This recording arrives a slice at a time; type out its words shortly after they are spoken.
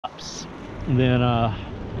And then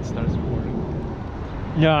It starts recording.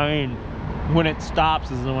 no, I mean when it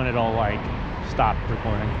stops is when it'll like stop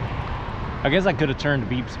recording. I guess I could have turned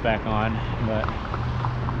the beeps back on, but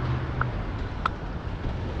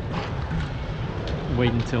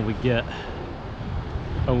wait until we get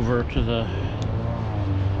over to the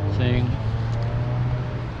thing.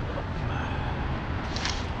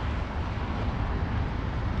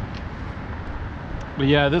 But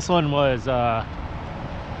yeah, this one was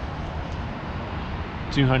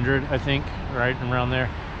 200, I think, right around there.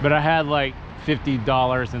 But I had like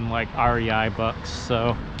 $50 in like REI bucks,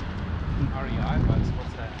 so REI bucks,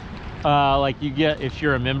 what's that? like you get, if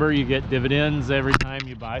you're a member, you get dividends every time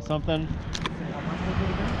you buy something. How much was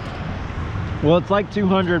it again? Well, it's like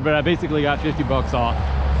 200, but I basically got 50 bucks off.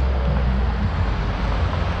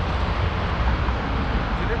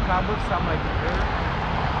 Did it come with some like beer?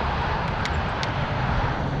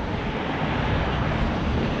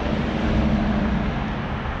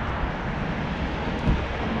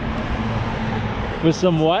 With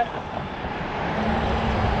some what?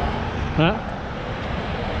 Huh?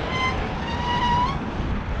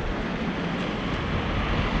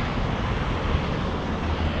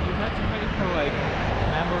 You had to pay for like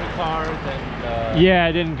memory card and Yeah,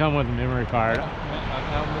 it didn't come with a memory card.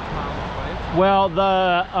 helmet mount, right? Well,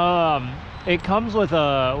 the it comes with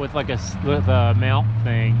a with a mount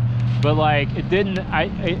thing, but like it didn't.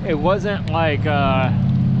 It wasn't like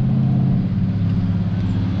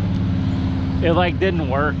it like didn't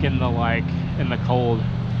work in the in the cold.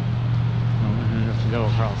 I'm gonna have to go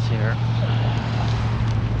across here.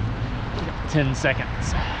 10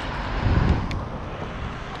 seconds.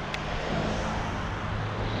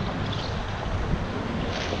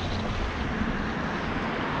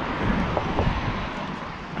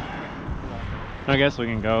 I guess we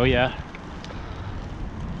can go, yeah.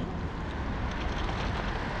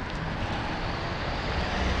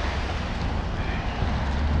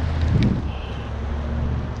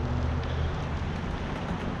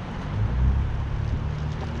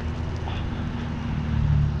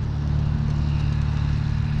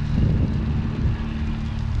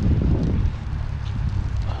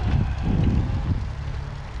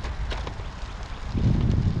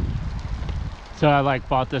 So I like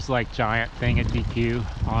bought this like giant thing at DQ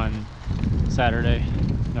on Saturday,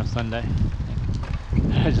 no Sunday.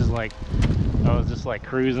 I was just like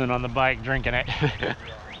cruising on the bike drinking it.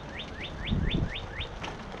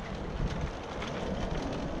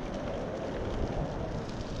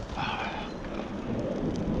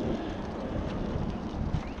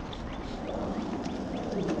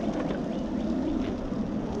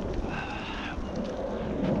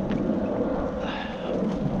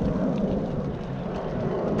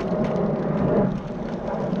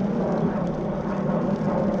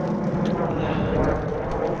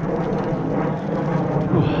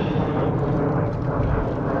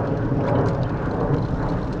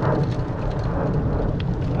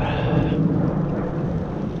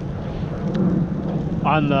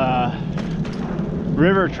 On the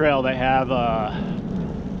river trail they have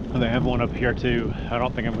one up here too. I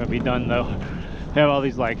don't think I'm gonna be done though. They have all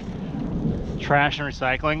these like trash and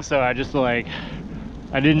recycling, so I just like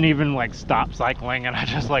I didn't even like stop cycling and I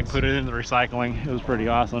just like put it in the recycling. It was pretty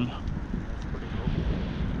awesome.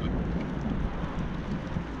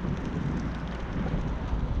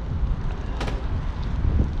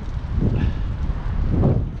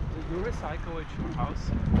 Do you recycle at your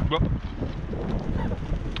house? Yep.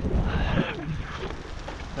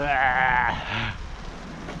 Ah.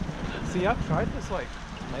 See, I've tried this like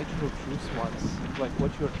natural juice once, like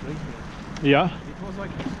what you're drinking. Yeah. It was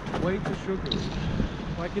like way too sugary.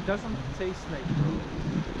 Like it doesn't taste natural.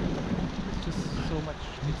 It's just so much.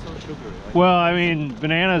 It's so sugary. Like, Well, I mean,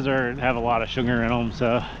 bananas have a lot of sugar in them,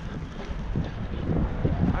 so.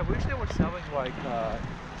 I wish they were selling like a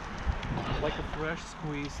fresh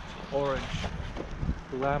squeezed orange,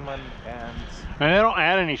 lemon, and And they don't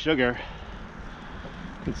add any sugar.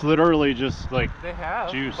 It's literally just like they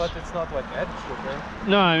have juice. but it's not like added sugar.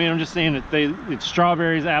 No, I mean I'm just saying that it's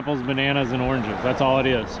strawberries, apples, bananas, and oranges. That's all it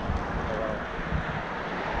is.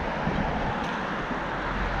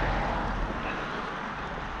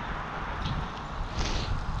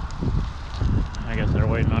 I guess they're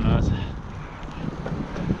waiting on us.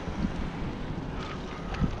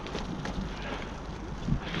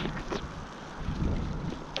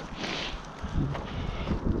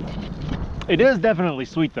 It is definitely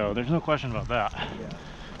sweet though. There's no question about that. Yeah.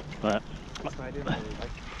 But So I didn't really like.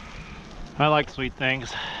 I like sweet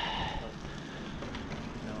things.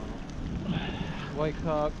 No. Like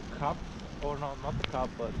a cup, or not the cup,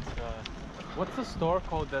 but what's the store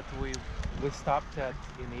called that we We stopped at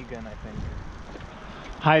in Egan, I think.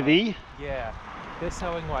 Hy-Vee? Yeah, they're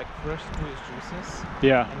selling like fresh squeezed juices.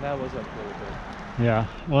 Yeah. And that was like really good. Yeah.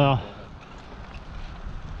 Well,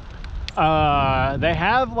 they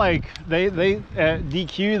have like they at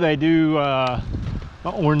DQ they do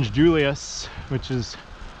Orange Julius, which is,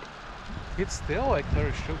 it's still like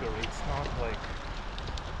very sugary. It's not like,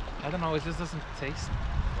 I don't know, it just doesn't taste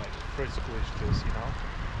like fresh squeezed juice, you know?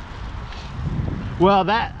 well,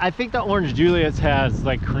 that I think the Orange Julius has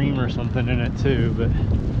like cream or something in it too, but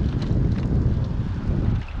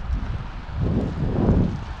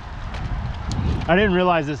I didn't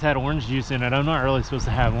realize this had orange juice in it. I'm not really supposed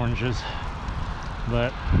to have oranges,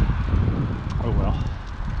 but oh well.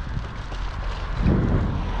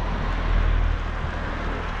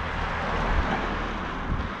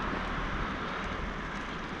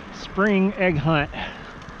 Spring egg hunt.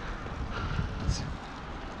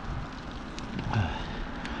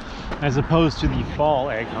 As opposed to the fall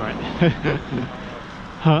egg hunt.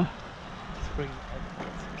 Huh? Spring egg hunt.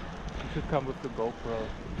 You should come with the GoPro.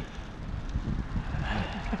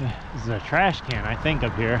 This is a trash can, I think,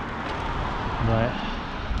 up here, but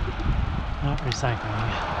not recycling.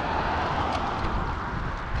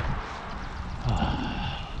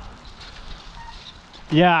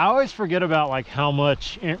 Yeah, I always forget about like how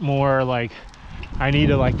much more like I need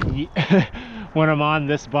to like eat when I'm on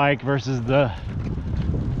this bike versus the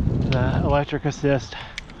electric assist. Yeah.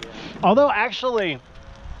 Although actually,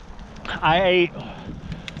 I ate.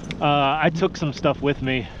 I took some stuff with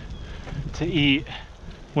me to eat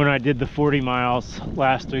when I did the 40 miles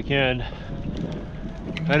last weekend.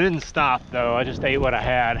 I didn't stop though, I just ate what I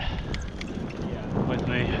had with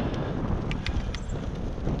me.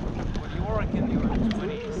 When you were in your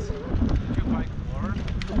 20s, did you bike more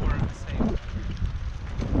or the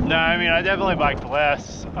same? No, I mean, I definitely biked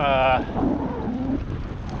less. Oh,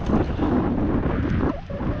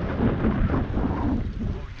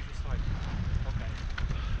 you just like, okay.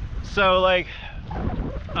 So like,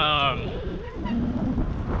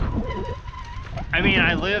 I mean,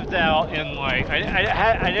 I lived out in like,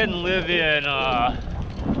 I didn't live in, I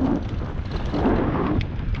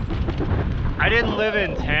didn't live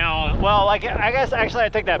in town. Well, like, I guess actually I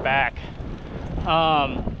take that back.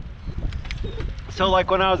 So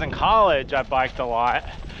like when I was in college, I biked a lot,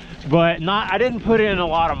 but I didn't put in a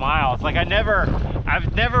lot of miles. Like I've never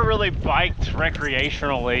really biked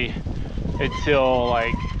recreationally until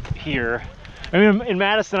like here. I mean, in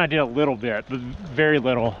Madison I did a little bit, but very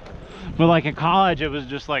little. But like in college, it was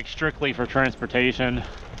just like strictly for transportation.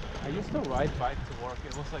 I used to ride bike to work.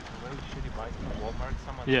 It was like a really shitty bike from Walmart.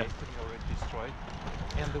 Someone Yeah. tasted me already destroyed.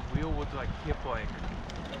 And the wheel would like keep like,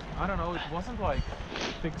 I don't know, it wasn't like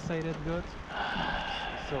fixated good.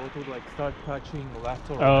 So it would like start touching left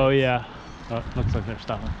or right. Oh yeah. Oh, looks like they're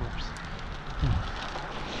stopping for us.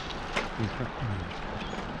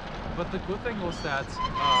 But the good thing was that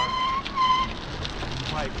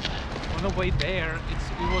like on the way there,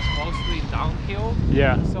 it was mostly downhill.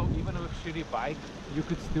 Yeah. So even with a shitty bike, you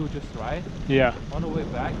could still just ride. Yeah. On the way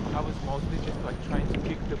back, I was mostly just like trying to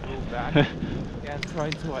kick the wheel back and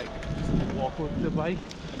trying to like just walk with the bike.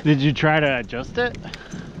 Did you try to adjust it?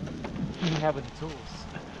 Didn't have any tools.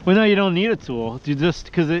 Well, no, you don't need a tool. You just,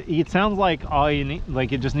 because it sounds like all you need,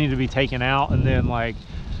 like it just needed to be taken out and then like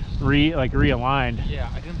realigned. Yeah,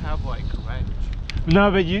 I didn't have like a wrench.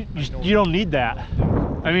 No, but you don't need that.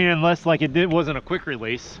 I mean, unless like wasn't a quick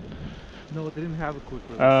release. No, it didn't have a quick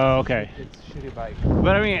release. Oh, okay. It's a shitty bike.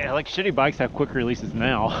 But I mean, like shitty bikes have quick releases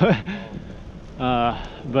now.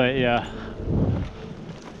 But yeah.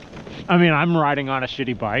 I mean, I'm riding on a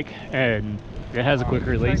shitty bike and it has a quick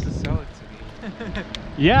release. Tried to sell it to me.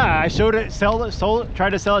 Yeah, I showed it, tried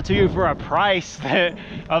to sell it to you for a price of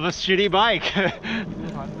a shitty bike.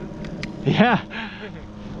 200. Yeah.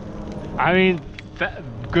 I mean,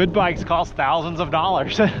 good bikes cost thousands of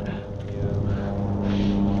dollars.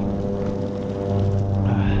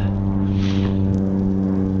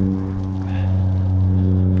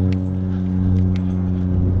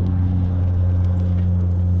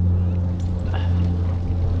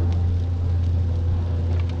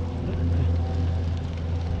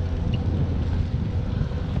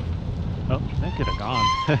 Oh, that could have gone.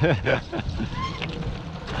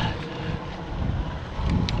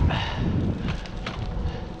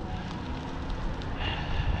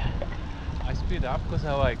 I speed up because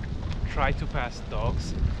I like try to pass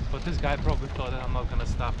dogs, but this guy probably thought that I'm not gonna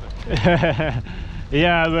stop him.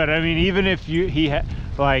 Yeah, but I mean, even if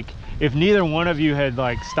like, if neither one of you had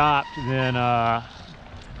like stopped, then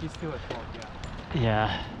He's still at fault, yeah.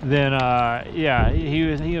 yeah, then yeah,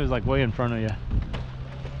 he was like way in front of you.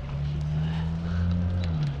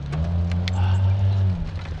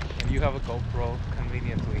 you have a GoPro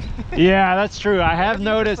conveniently. Yeah, that's true. I have You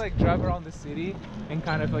noticed. just, like, drive around the city and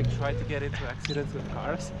kind of like try to get into accidents with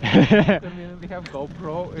cars. Conveniently have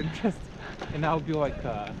GoPro and I'll be like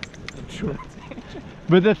insurance agent.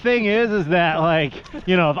 But the thing is that, like,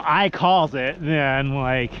 you know, if I calls it, then,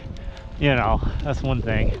 like, you know, that's one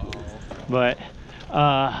thing. Oh. But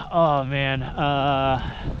oh man,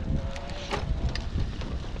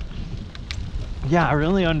 yeah, I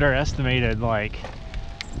really underestimated like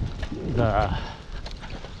the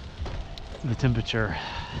temperature.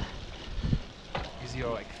 Is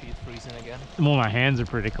your like feet freezing again? Well, my hands are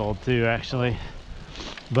pretty cold too, actually.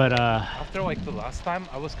 But after like the last time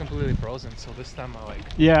I was completely frozen, so this time I like,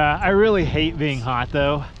 yeah, I really hate being hot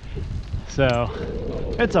though, so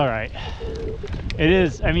it's all right. It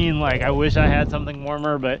is, I mean, like, I wish I had something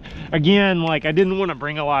warmer, but again, like, I didn't want to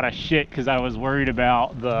bring a lot of shit because I was worried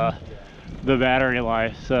about the battery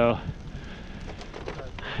life. So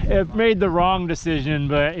it made the wrong decision,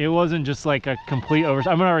 but it wasn't just like a complete I'm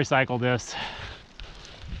gonna recycle this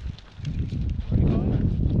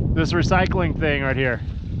recycling thing right here.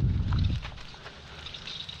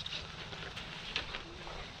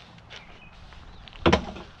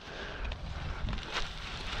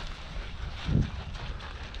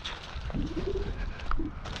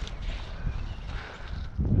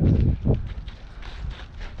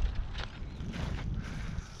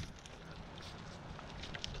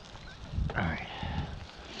 All right.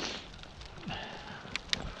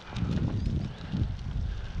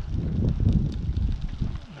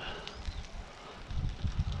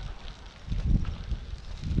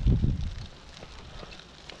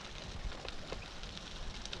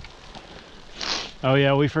 Oh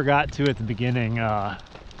yeah, we forgot to at the beginning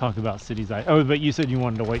talk about cities. Oh, but you said you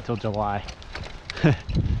wanted to wait till July. yeah.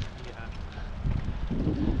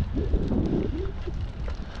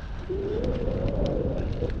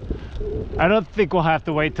 I don't think we'll have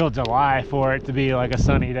to wait till July for it to be like a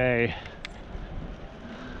sunny day.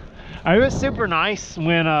 It was super nice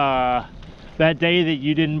when that day that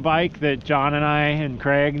you didn't bike, that John and I and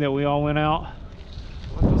Craig, that we all went out.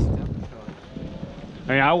 What was the temperature?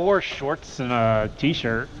 I mean, I wore shorts and a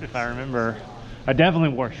t-shirt, if I remember. I definitely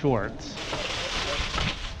wore shorts.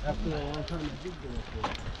 After a long time, I did go up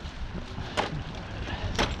there.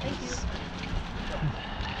 Thank you.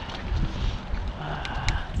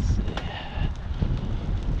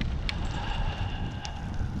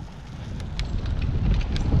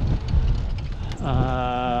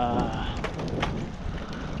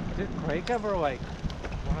 Did Craig ever like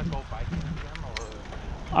want to go biking again,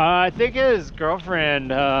 or? I think his girlfriend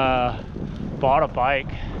bought a bike.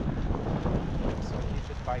 So he's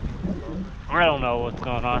just biking his girlfriend. I don't know what's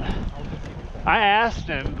going on. How does he do that? I asked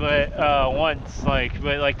him, but once,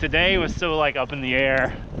 but today was so like up in the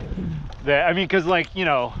air that, I mean, cause like, you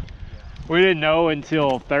know, we didn't know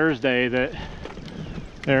until Thursday that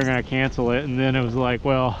they were gonna cancel it, and then it was like,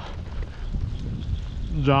 well,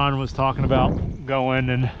 John was talking about going,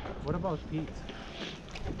 and What about Pete?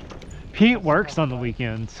 Pete works on the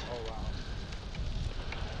weekends. Oh wow.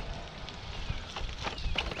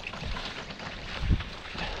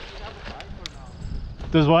 Does he have a bike or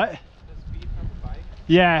not? Does what? Does Pete have a bike?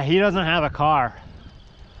 Yeah, he doesn't have a car,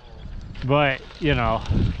 but you know,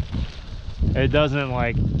 it doesn't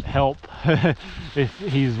like help if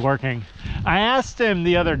he's working. I asked him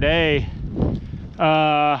the other day,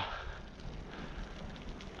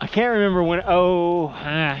 I can't remember when,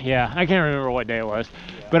 yeah, I can't remember what day it was,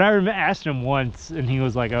 but I asked him once and he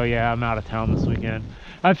was like, oh yeah, I'm out of town this weekend.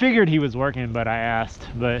 I figured he was working, but I asked,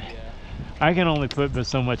 but Yeah. I can only put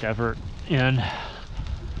so much effort in.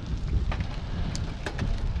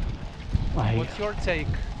 Like, What's your take?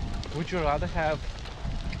 Would you rather have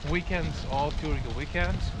weekends off during the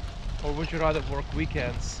weekends, or would you rather work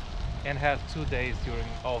weekends and have 2 days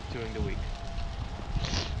off during the week?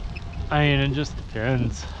 I mean, it just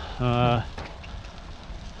depends. Because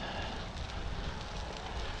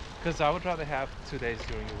I would rather have 2 days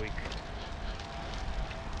during the week.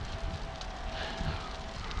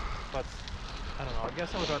 But I don't know. I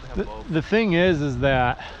guess I would rather have both. The thing is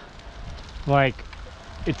that, like,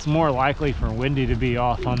 it's more likely for Wendy to be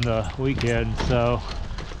off on the weekend, so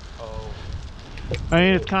Oh, I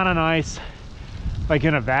mean, it's kind of nice, like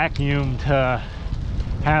in a vacuum, to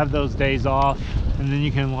have those days off, and then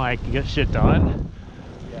you can like get shit done.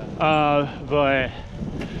 yeah.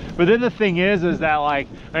 But then the thing is that, like,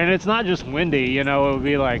 I mean, it's not just Wendy, you know, it would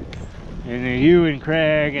be like, you and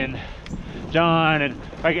Craig and John, and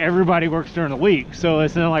like everybody works during the week, so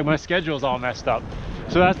it's not like my schedule's all messed up.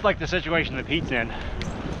 So that's like the situation that Pete's in.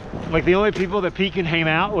 Like, the only people that Pete can hang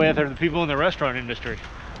out with are the people in the restaurant industry,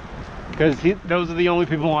 Because those are the only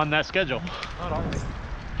people on that schedule. Not only.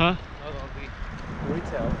 Huh? Not only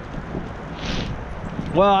retail.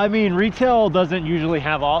 Well, I mean, retail doesn't usually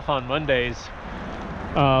have off on Mondays,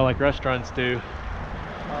 like restaurants do.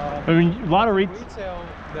 I mean, a lot of retail,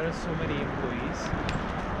 there are so many employees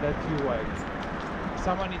that you like.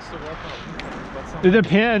 Someone needs to work on a weekend, but someone. It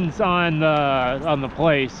depends on the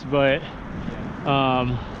place, but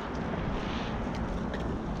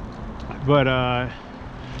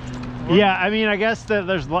yeah, I mean, I guess that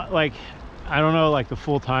there's like, I don't know, like the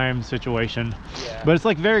full-time situation, but it's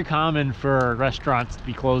like very common for restaurants to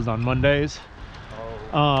be closed on Mondays.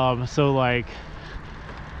 So like,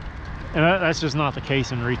 and that's just not the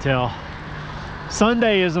case in retail.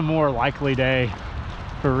 Sunday is a more likely day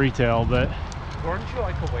for retail, but weren't you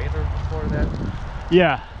like a waiter before that?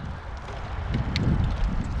 yeah,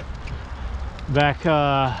 back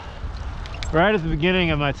right at the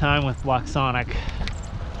beginning of my time with Blocksonic.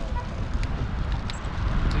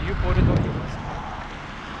 Do you put it on your list?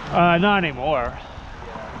 Not anymore.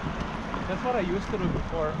 Yeah, that's what I used to do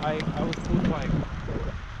before. I would put like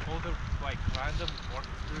all the like random work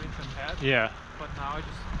experience I've had. Yeah. But now I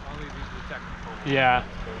just only do the technical. Yeah.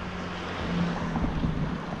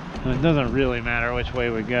 It doesn't really matter which way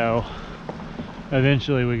we go.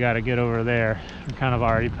 Eventually we got to get over there. I'm kind of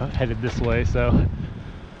already headed this way, so.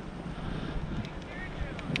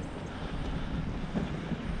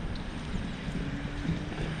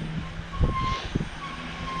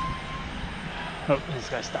 Oh, this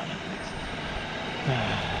guy's stopping.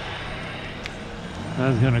 I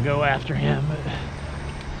was gonna go after him, but.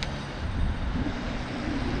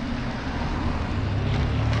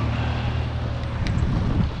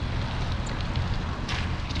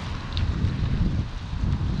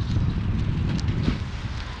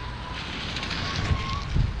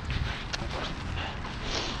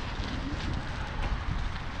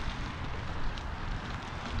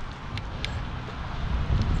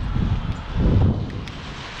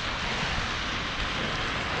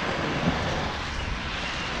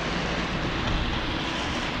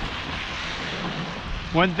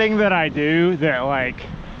 One thing that I do that like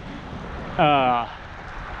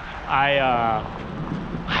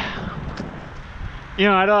you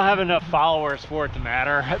know, I don't have enough followers for it to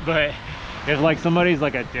matter, but if like somebody's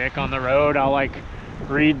like a dick on the road, I'll like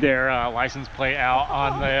read their license plate out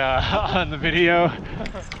on the on the video.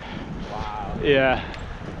 Wow. Yeah.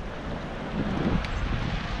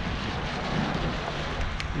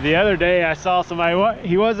 The other day I saw somebody,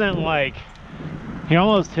 he wasn't like, he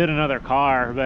almost hit another car, but